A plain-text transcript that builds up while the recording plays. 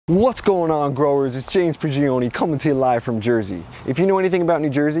What's going on, growers? It's James Prigioni coming to you live from Jersey. If you know anything about New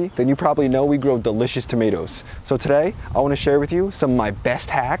Jersey, then you probably know we grow delicious tomatoes. So today, I want to share with you some of my best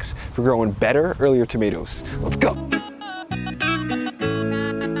hacks for growing better, earlier tomatoes. Let's go!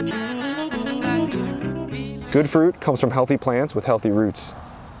 Good fruit comes from healthy plants with healthy roots.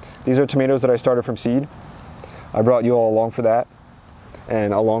 These are tomatoes that I started from seed. I brought you all along for that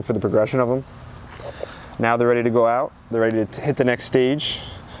and along for the progression of them. Now they're ready to go out. They're ready to hit the next stage.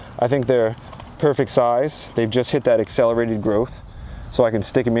 I think they're perfect size. They've just hit that accelerated growth, so I can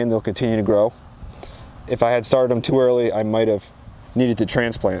stick them in, they'll continue to grow. If I had started them too early, I might have needed to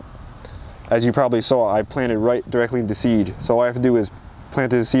transplant. As you probably saw, I planted right directly into seed. So all I have to do is plant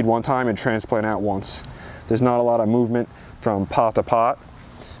the seed one time and transplant out once. There's not a lot of movement from pot to pot,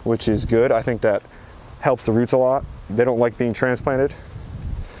 which is good. I think that helps the roots a lot. They don't like being transplanted.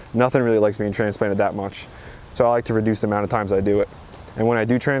 Nothing really likes being transplanted that much. So I like to reduce the amount of times I do it. And when I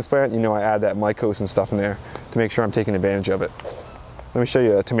do transplant, you know, I add that mycose and stuff in there to make sure I'm taking advantage of it. Let me show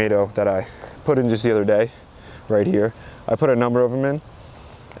you a tomato that I put in just the other day, right here. I put a number of them in.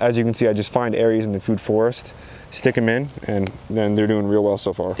 As you can see, I just find areas in the food forest, stick them in, and then they're doing real well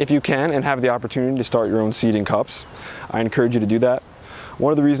so far. If you can and have the opportunity to start your own seeding cups, I encourage you to do that.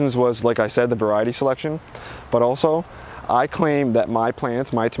 One of the reasons was, like I said, the variety selection, but also I claim that my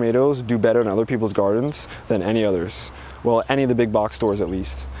plants, my tomatoes, do better in other people's gardens than any others. Well, any of the big box stores at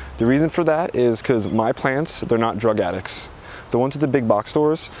least. The reason for that is because my plants, they're not drug addicts. The ones at the big box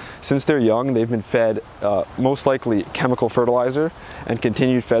stores, since they're young, they've been fed most likely chemical fertilizer and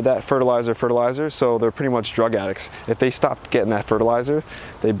continued fed that fertilizer, so they're pretty much drug addicts. If they stopped getting that fertilizer,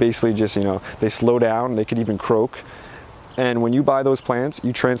 they basically just, you know, they slow down, they could even croak. And when you buy those plants,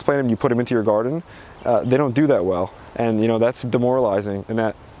 you transplant them, you put them into your garden, they don't do that well. And you know, that's demoralizing,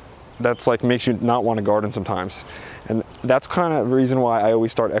 and that's like makes you not want to garden sometimes. And that's kind of the reason why I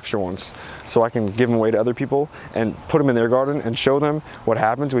always start extra ones, so I can give them away to other people and put them in their garden and show them what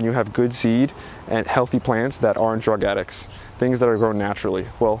happens when you have good seed and healthy plants that aren't drug addicts, things that are grown naturally,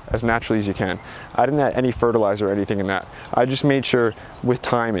 well, as naturally as you can. I didn't add any fertilizer or anything in that. I just made sure with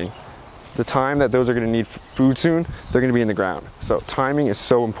timing, the time that those are going to need food soon, they're going to be in the ground. So timing is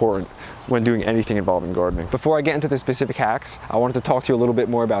so important when doing anything involving gardening. Before I get into the specific hacks, I wanted to talk to you a little bit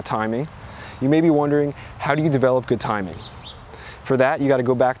more about timing. You may be wondering, how do you develop good timing? For that, you got to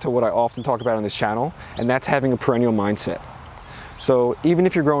go back to what I often talk about on this channel, and that's having a perennial mindset. So even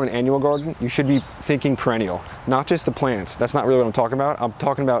if you're growing an annual garden, you should be thinking perennial, not just the plants. That's not really what I'm talking about. I'm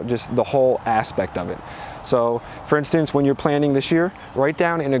talking about just the whole aspect of it. So for instance, when you're planting this year, write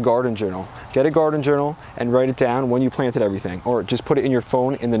down in a garden journal. Get a garden journal and write it down when you planted everything, or just put it in your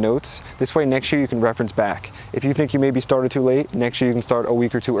phone in the notes. This way next year you can reference back. If you think you maybe started too late, next year you can start a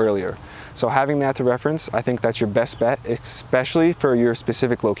week or two earlier. So having that to reference, I think that's your best bet, especially for your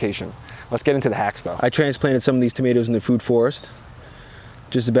specific location. Let's get into the hacks though. I transplanted some of these tomatoes in the food forest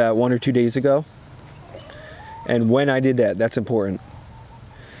just about 1 or 2 days ago. And when I did that, that's important,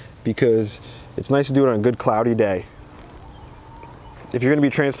 because it's nice to do it on a good cloudy day. If you're going to be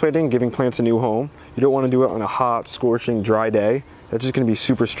transplanting, giving plants a new home, you don't want to do it on a hot, scorching, dry day. That's just going to be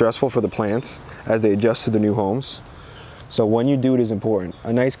super stressful for the plants as they adjust to the new homes. So when you do it is important.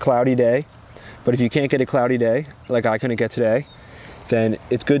 A nice cloudy day, but if you can't get a cloudy day, like I couldn't get today, then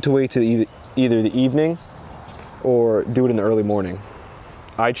it's good to wait to either the evening or do it in the early morning.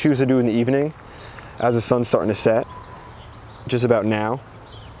 I choose to do it in the evening as the sun's starting to set, just about now.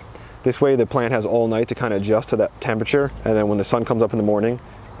 This way the plant has all night to kind of adjust to that temperature, and then when the sun comes up in the morning,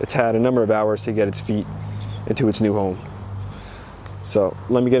 it's had a number of hours to get its feet into its new home. So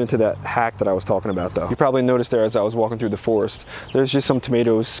let me get into that hack that I was talking about though. You probably noticed there as I was walking through the forest, there's just some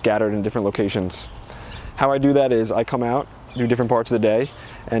tomatoes scattered in different locations. How I do that is I come out, do different parts of the day,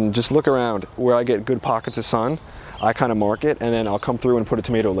 and just look around where I get good pockets of sun. I kind of mark it, and then I'll come through and put a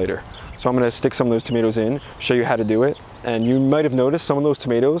tomato later. So I'm going to stick some of those tomatoes in, show you how to do it. And you might have noticed some of those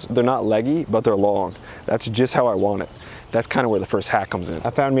tomatoes, they're not leggy, but they're long. That's just how I want it. That's kind of where the first hack comes in.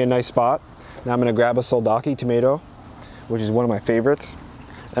 I found me a nice spot. Now I'm going to grab a soldaki tomato, which is one of my favorites.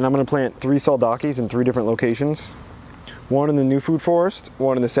 And I'm going to plant 3 soldakis in 3 different locations. One in the new food forest,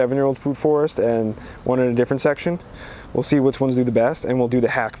 one in the 7-year-old food forest, and one in a different section. We'll see which ones do the best, and we'll do the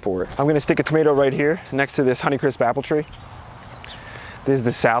hack for it. I'm going to stick a tomato right here next to this Honeycrisp apple tree. This is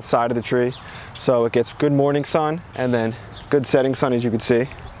the south side of the tree, so it gets good morning sun and then good setting sun, as you can see.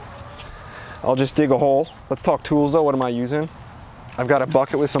 I'll just dig a hole. Let's talk tools though. What am I using? I've got a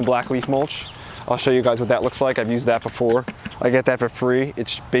bucket with some black leaf mulch. I'll show you guys what that looks like. I've used that before. I get that for free.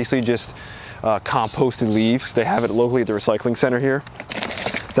 It's basically just composted leaves. They have it locally at the recycling center here.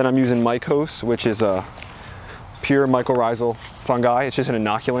 Then I'm using mycose, which is a pure mycorrhizal fungi. It's just an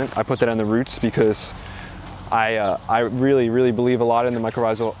inoculant. I put that on the roots because I really believe a lot in the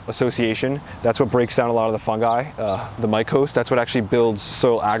mycorrhizal association. That's what breaks down a lot of the fungi, the mycose. That's what actually builds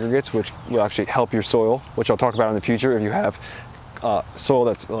soil aggregates, which will actually help your soil, which I'll talk about in the future. If you have soil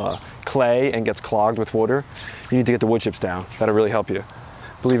that's clay and gets clogged with water, you need to get the wood chips down. That'll really help you,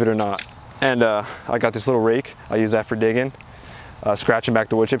 believe it or not. And I got this little rake. I use that for digging, scratching back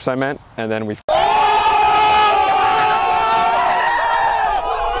the wood chips I meant, and then we've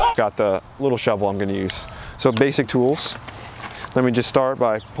got the little shovel I'm gonna use. So basic tools. Let me just start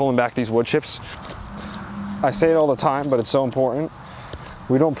by pulling back these wood chips. I say it all the time, but it's so important.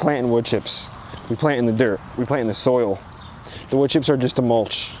 We don't plant in wood chips. We plant in the dirt. We plant in the soil. The wood chips are just a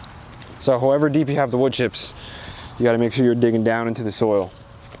mulch. So however deep you have the wood chips, you gotta make sure you're digging down into the soil.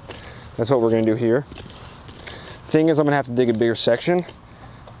 That's what we're gonna do here. Thing is, I'm gonna have to dig a bigger section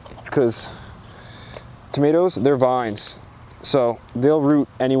because tomatoes, they're vines. So they'll root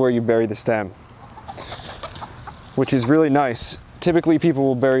anywhere you bury the stem, which is really nice. Typically people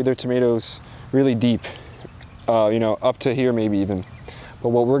will bury their tomatoes really deep, you know, up to here maybe even. But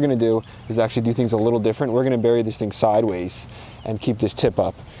what we're gonna do is actually do things a little different. We're gonna bury this thing sideways and keep this tip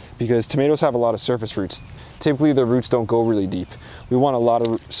up because tomatoes have a lot of surface roots. Typically the roots don't go really deep. We want a lot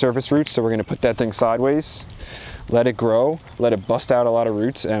of surface roots, so we're gonna put that thing sideways, let it grow, let it bust out a lot of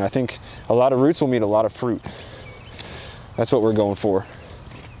roots, and I think a lot of roots will mean a lot of fruit. That's what we're going for.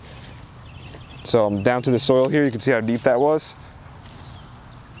 So I'm down to the soil here. You can see how deep that was.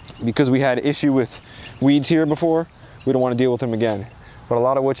 Because we had issue with weeds here before, we don't want to deal with them again. But a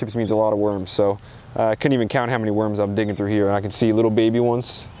lot of wood chips means a lot of worms. So I couldn't even count how many worms I'm digging through here. And I can see little baby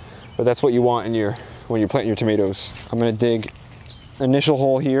ones. But that's what you want in your, when you're planting your tomatoes. I'm going to dig an initial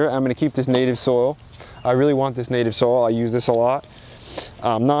hole here. I'm going to keep this native soil. I really want this native soil. I use this a lot.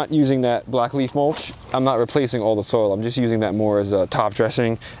 I'm not using that black leaf mulch. I'm not replacing all the soil. I'm just using that more as a top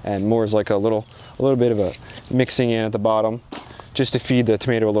dressing and more as like a little bit of a mixing in at the bottom, just to feed the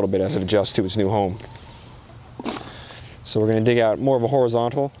tomato a little bit as it adjusts to its new home. So we're going to dig out more of a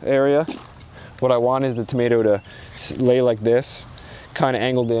horizontal area. What I want is the tomato to lay like this, kind of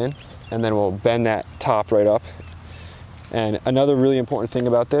angled in, and then we'll bend that top right up. And another really important thing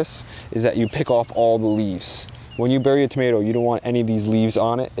about this is that you pick off all the leaves. When you bury a tomato, you don't want any of these leaves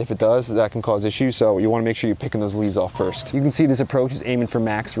on it. If it does, that can cause issues, so you want to make sure you're picking those leaves off first. You can see this approach is aiming for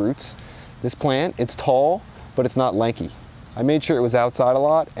max roots. This plant, it's tall, but it's not lanky. I made sure it was outside a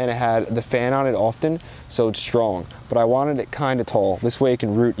lot and it had the fan on it often, so it's strong. But I wanted it kind of tall. This way it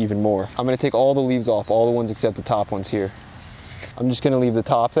can root even more. I'm going to take all the leaves off, all the ones except the top ones here. I'm just going to leave the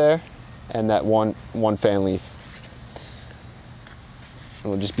top there and that one fan leaf.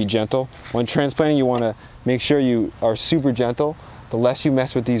 And we'll just be gentle. When transplanting, you want to make sure you are super gentle. The less you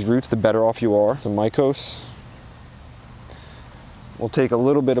mess with these roots, the better off you are. Some mycose. We'll take a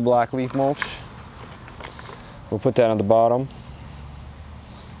little bit of black leaf mulch. We'll put that on the bottom.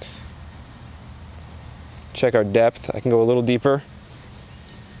 Check our depth. I can go a little deeper.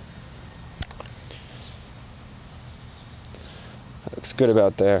 That looks good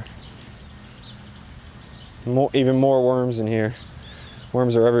about there. Even more worms in here.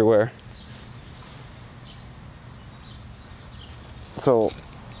 Worms are everywhere. So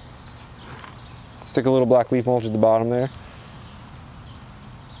stick a little black leaf mulch at the bottom there.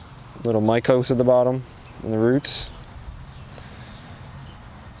 Little mycose at the bottom and the roots.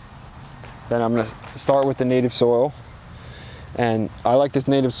 Then I'm going to start with the native soil. And I like this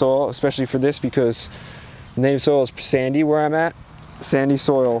native soil, especially for this, because the native soil is sandy where I'm at. Sandy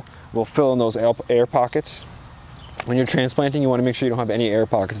soil will fill in those air pockets. When you're transplanting, you want to make sure you don't have any air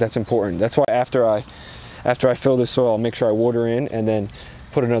pockets. That's important. That's why after I fill this soil, I'll make sure I water in and then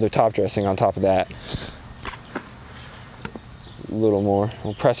put another top dressing on top of that. A little more.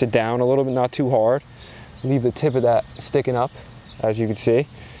 We'll press it down a little bit, not too hard. Leave the tip of that sticking up, as you can see.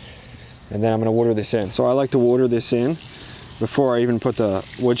 And then I'm going to water this in. So I like to water this in before I even put the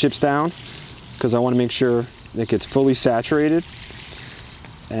wood chips down, because I want to make sure it gets fully saturated.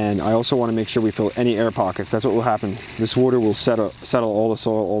 And I also want to make sure we fill any air pockets. That's what will happen. This water will settle all the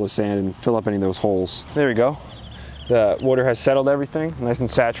soil, all the sand, and fill up any of those holes. There we go. The water has settled everything, nice and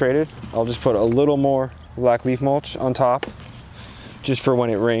saturated. I'll just put a little more black leaf mulch on top, just for when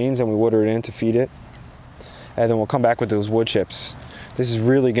it rains and we water it in to feed it. And then we'll come back with those wood chips. This is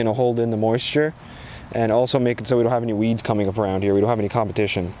really going to hold in the moisture and also make it so we don't have any weeds coming up around here. We don't have any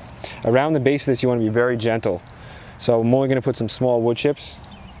competition. Around the base of this, you want to be very gentle. So I'm only going to put some small wood chips.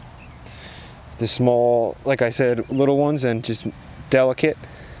 The small, like I said, little ones, and just delicate.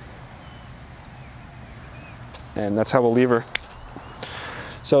 And that's how we'll leave her.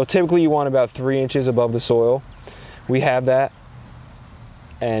 So typically you want about 3 inches above the soil. We have that,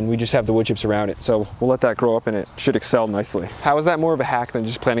 and we just have the wood chips around it. So we'll let that grow up and it should excel nicely. How is that more of a hack than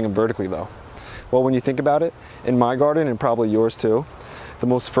just planting them vertically though? Well, when you think about it, in my garden and probably yours too, the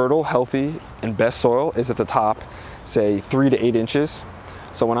most fertile, healthy, and best soil is at the top, say 3 to 8 inches.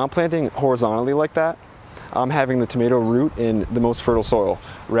 So when I'm planting horizontally like that, I'm having the tomato root in the most fertile soil.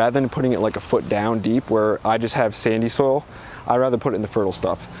 Rather than putting it like a foot down deep where I just have sandy soil, I'd rather put it in the fertile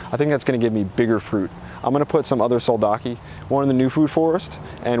stuff. I think that's gonna give me bigger fruit. I'm gonna put some other soldaki, one in the new food forest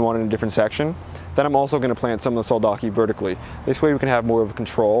and one in a different section. Then I'm also gonna plant some of the soldaki vertically. This way we can have more of a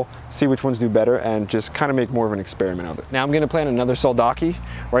control, see which ones do better, and just kind of make more of an experiment of it. Now I'm gonna plant another soldaki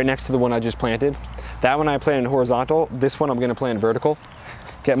right next to the one I just planted. That one I planted horizontal, this one I'm gonna plant vertical.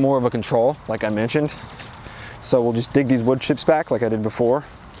 Get more of a control, like I mentioned. So we'll just dig these wood chips back like I did before.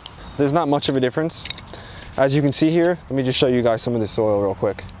 There's not much of a difference. As you can see here, let me just show you guys some of the soil real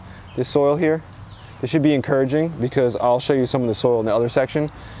quick. This soil here, this should be encouraging because I'll show you some of the soil in the other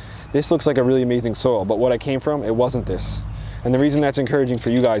section. This looks like a really amazing soil, but what I came from, it wasn't this. And the reason that's encouraging for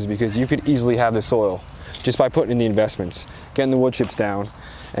you guys is because you could easily have the soil just by putting in the investments, getting the wood chips down,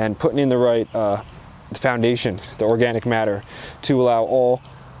 and putting in the right the foundation, the organic matter, to allow all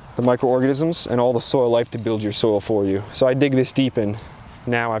the microorganisms and all the soil life to build your soil for you. So I dig this deep and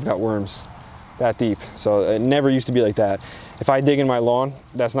now I've got worms that deep. So it never used to be like that. If I dig in my lawn,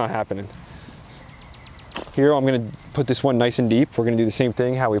 that's not happening. Here I'm gonna put this one nice and deep. We're gonna do the same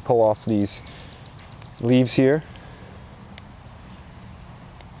thing, how we pull off these leaves here.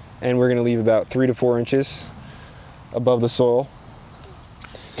 And we're gonna leave about 3 to 4 inches above the soil.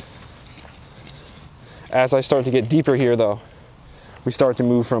 As I start to get deeper here though, we start to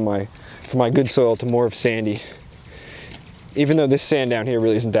move from my good soil to more of sandy. Even though this sand down here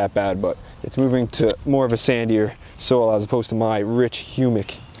really isn't that bad, but it's moving to more of a sandier soil as opposed to my rich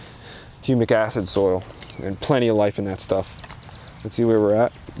humic acid soil, and plenty of life in that stuff. Let's see where we're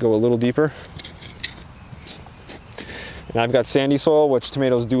at. Go a little deeper. And I've got sandy soil, which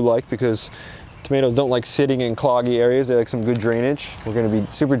tomatoes do like because tomatoes don't like sitting in cloggy areas. They like some good drainage. We're gonna be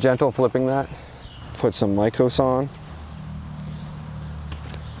super gentle flipping that. Put some mycos on.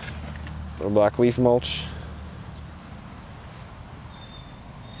 A little black leaf mulch.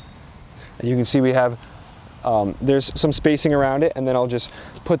 And you can see we have, there's some spacing around it, and then I'll just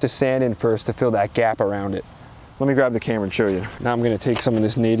put the sand in first to fill that gap around it. Let me grab the camera and show you. Now I'm gonna take some of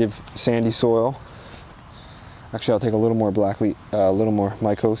this native sandy soil. Actually, I'll take a little more a little more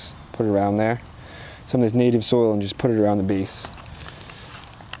mycos, put it around there. Some of this native soil and just put it around the base.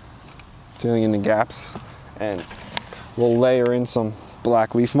 Filling in the gaps, and we'll layer in some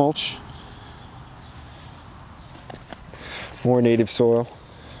black leaf mulch. More native soil.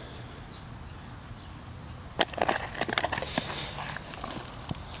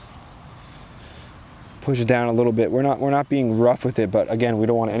 Push it down a little bit. We're not being rough with it, but again, we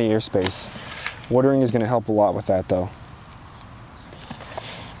don't want any airspace. Watering is going to help a lot with that though.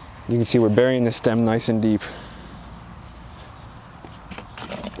 You can see we're burying the stem nice and deep.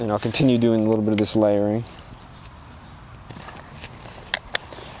 And I'll continue doing a little bit of this layering.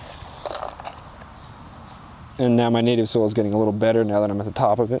 And now my native soil is getting a little better now that I'm at the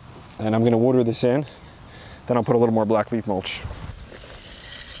top of it. And I'm going to water this in. Then I'll put a little more black leaf mulch.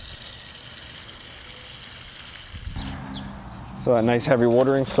 So that nice heavy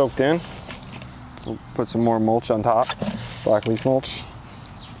watering soaked in. We'll put some more mulch on top, black leaf mulch.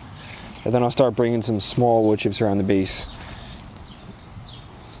 And then I'll start bringing some small wood chips around the base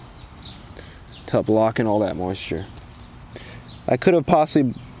to help lock in all that moisture. I could have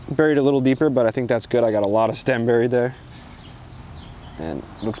possibly buried a little deeper, but I think that's good. I got a lot of stem buried there and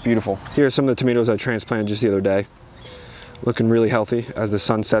it looks beautiful. Here are some of the tomatoes I transplanted just the other day. Looking really healthy as the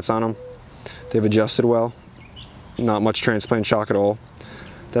sun sets on them. They've adjusted well. Not much transplant shock at all.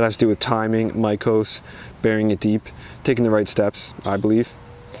 That has to do with timing, mycos, burying it deep, taking the right steps, I believe.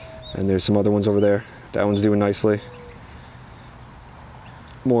 And there's some other ones over there. That one's doing nicely.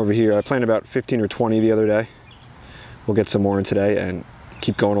 More over here. I planted about 15 or 20 the other day. We'll get some more in today and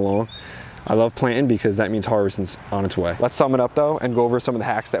keep going along. I love planting because that means harvesting's on its way. Let's sum it up though and go over some of the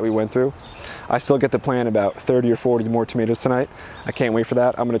hacks that we went through. I still get to plant about 30 or 40 more tomatoes tonight. I can't wait for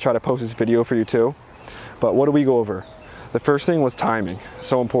that. I'm gonna try to post this video for you too. But what do we go over? The first thing was timing,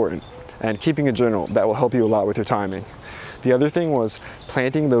 so important. And keeping a journal, that will help you a lot with your timing. The other thing was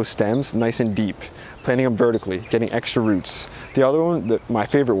planting those stems nice and deep, planting them vertically, getting extra roots. The other one, my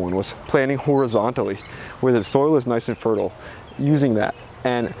favorite one, was planting horizontally, where the soil is nice and fertile, using that.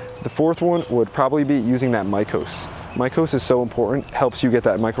 And the fourth one would probably be using that mycos. Mycosis is so important, helps you get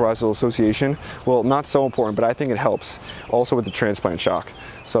that mycorrhizal association. Well, not so important, but I think it helps also with the transplant shock.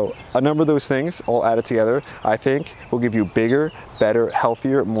 So a number of those things all added together, I think will give you bigger, better,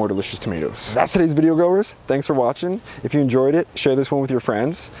 healthier, more delicious tomatoes. That's today's video, growers. Thanks for watching. If you enjoyed it, share this one with your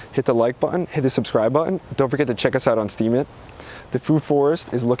friends. Hit the like button, hit the subscribe button. Don't forget to check us out on Steemit. The food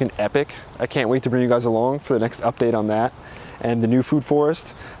forest is looking epic. I can't wait to bring you guys along for the next update on that. And the new food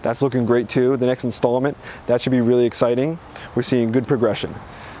forest, that's looking great too. The next installment, that should be really exciting. We're seeing good progression.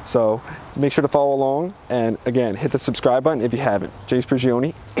 So make sure to follow along. And again, hit the subscribe button if you haven't. Jace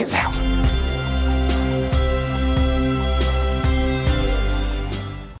Prigioni is out.